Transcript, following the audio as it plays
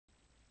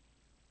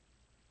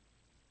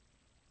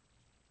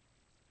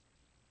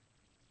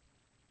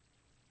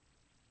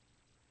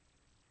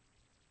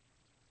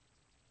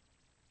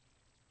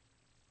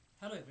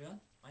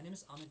everyone, my name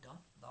is Ahmed Dawn,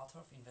 the author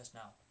of Invest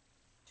Now.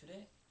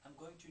 Today, I'm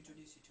going to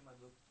introduce you to my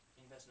book,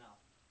 Invest Now.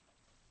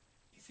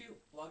 If you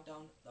walk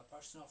down the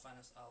personal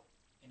finance aisle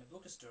in a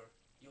bookstore,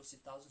 you'll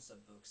see thousands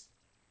of books.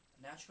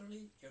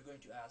 Naturally, you're going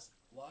to ask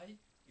why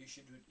you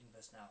should read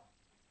Invest Now.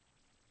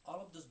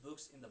 All of those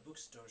books in the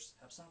bookstores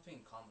have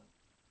something in common.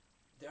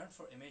 They aren't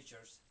for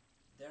amateurs,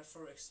 they're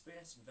for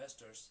experienced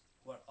investors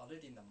who are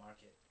already in the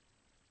market.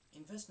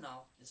 Invest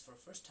Now is for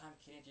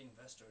first-time Canadian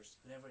investors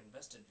who never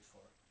invested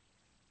before.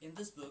 In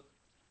this book,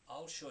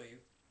 I'll show you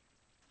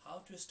how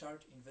to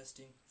start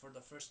investing for the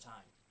first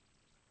time,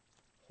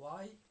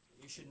 why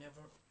you should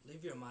never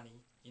leave your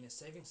money in a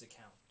savings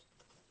account.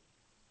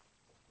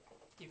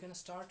 You can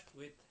start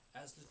with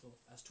as little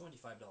as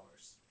 $25.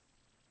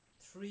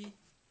 3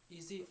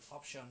 easy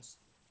options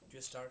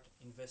to start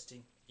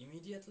investing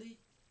immediately.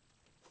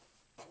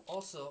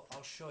 Also,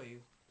 I'll show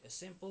you a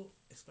simple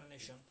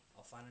explanation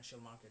of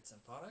financial markets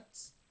and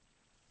products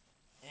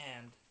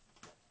and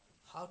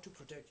how to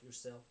protect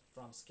yourself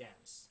from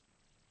scams.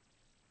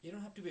 You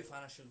don't have to be a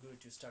financial guru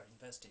to start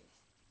investing.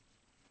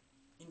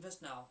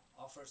 Invest Now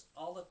offers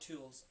all the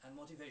tools and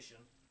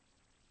motivation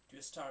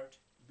to start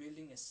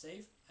building a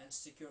safe and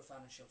secure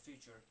financial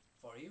future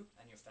for you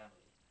and your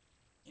family.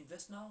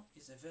 Invest Now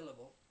is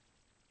available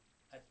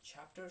at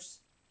Chapters,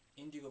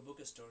 Indigo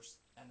bookstores,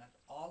 and at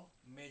all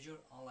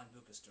major online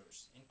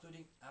bookstores,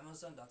 including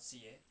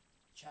Amazon.ca,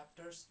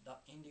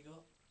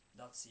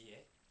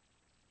 Chapters.indigo.ca.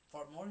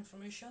 For more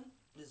information,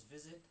 please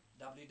visit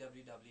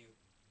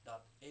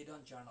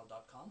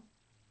www.adonjournal.com.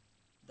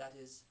 That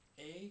is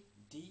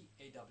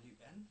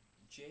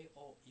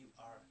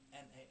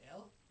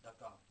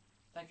ADAWNJOURNAL.com.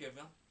 Thank you,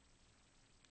 everyone.